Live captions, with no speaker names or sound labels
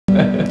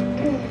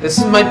This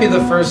might be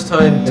the first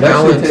time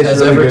talent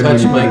has ever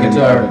touched my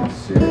guitar.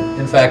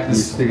 In fact,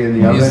 this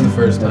is the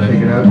first time.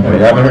 You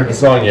haven't heard the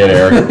song yet,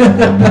 Eric.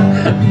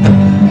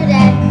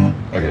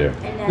 Okay, there.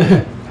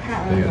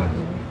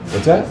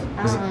 What's that?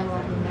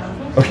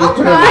 Okay,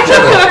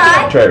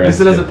 try it. Use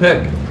it as a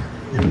pick.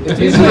 It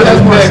usually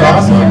has more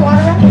sauce on it.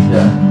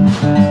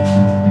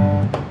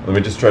 Yeah. Let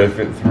me just try to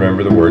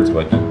remember the words.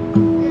 What?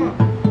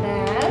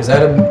 Is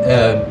that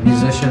a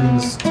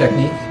musician's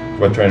technique?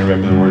 What, trying to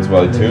remember the words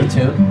while you tune?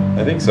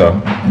 I think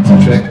so. It's a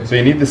trick. So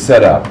you need to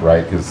set up,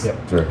 right? Because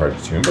it's very hard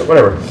to tune, but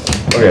whatever.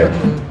 Okay.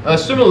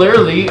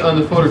 Similarly, on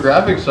the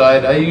photographic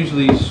side, I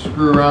usually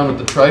screw around with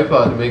the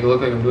tripod to make it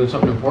look like I'm doing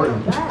something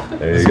important.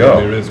 There you go.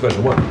 A really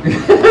special one.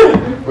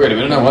 Wait a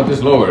minute, I want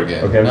this lower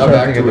again. Okay, I'm now trying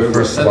back to think to of the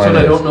first That's line.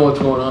 when I don't know what's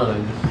going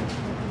on.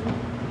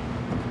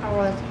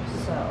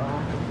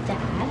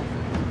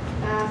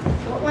 Dad,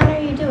 what one are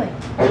you doing?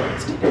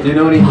 Do you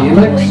know any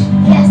Helix?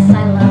 Yes, I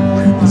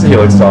love this It's a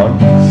Helix song.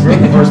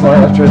 Remember the first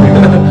line? I'm trying to think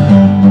of it.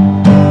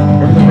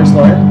 Remember the first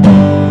line?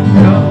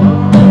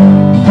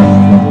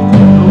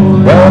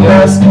 Well,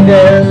 Nasty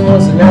Dan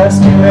was a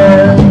nasty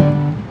man.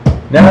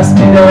 Nasty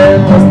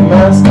Dan was the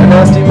master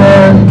nasty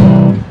man.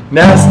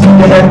 Nasty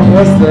Dan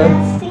was the...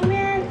 Nasty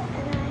man?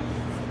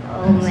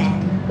 Oh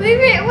man.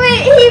 Wait,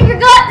 he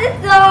forgot the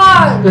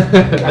song!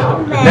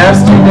 Oh man.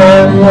 Nasty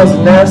Dan was a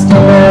nasty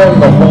man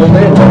the whole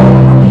day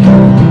long.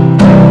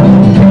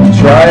 He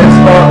tried his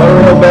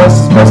real best,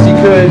 as best he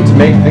could to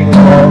make things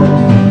wrong.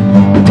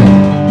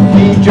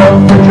 He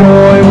jumped for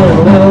joy when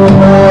a little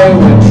boy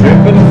would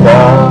trip and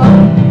fall.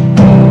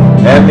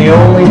 And the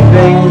only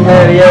thing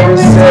that he ever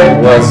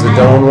said was, I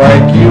don't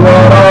like you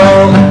at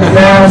all.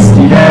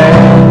 Nasty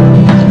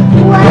Dan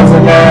was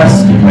a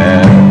nasty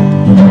man.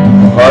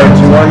 Hard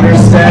to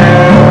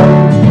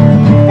understand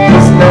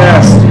this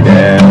nasty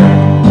Dan.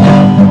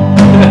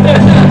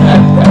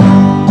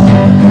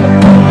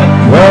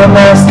 Well,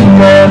 Nasty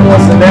Dan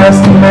was a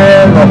nasty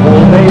man the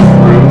whole day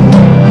through.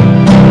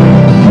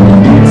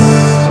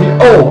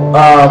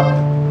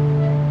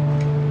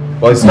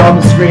 Well, he stopped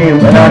and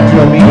screamed and acted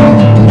on me the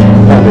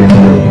whole day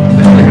through.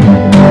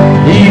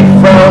 He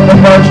frowned a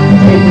bunch,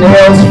 ate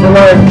nails for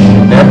lunch,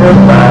 never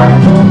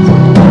laughed.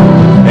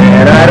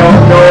 And I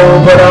don't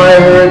know, but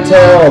I heard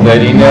tell that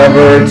he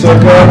never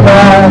took a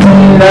bath.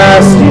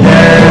 Nasty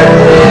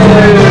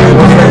Dan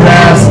was a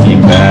nasty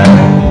man.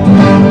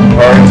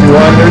 Hard to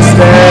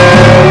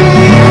understand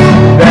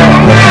that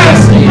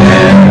nasty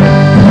man.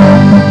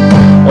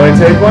 Want to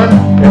take one?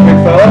 You a big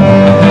fella?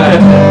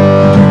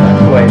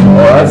 Wait,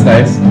 oh, that's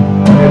nice.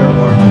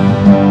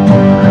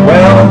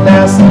 Well, a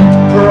nasty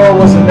girl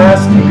was a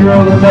nasty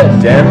girl that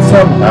met Dan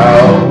somehow.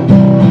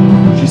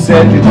 She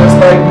said, you're just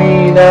like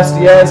me,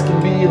 nasty as can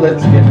be,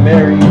 let's get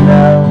married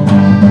now.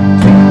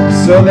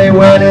 So they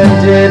went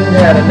and did and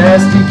had a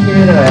nasty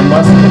kid, and I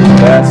must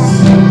confess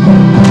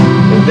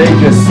that they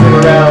just sit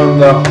around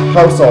the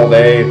house all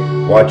day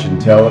watching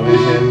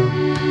television,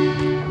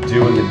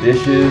 doing the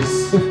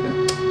dishes,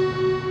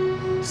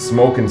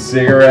 smoking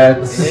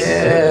cigarettes,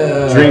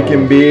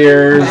 drinking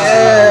beers,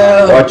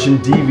 watching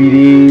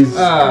DVDs,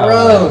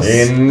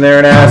 in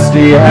their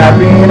nasty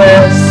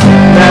happiness.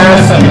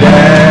 Nasty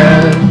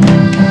Dan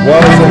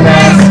was a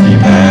nasty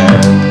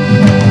man.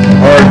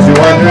 Hard to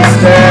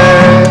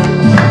understand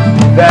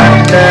that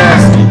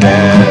nasty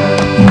Dan.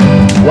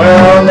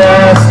 Well,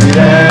 Nasty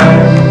Dan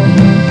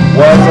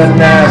was a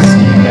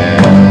nasty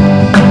man.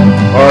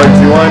 Hard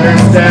to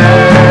understand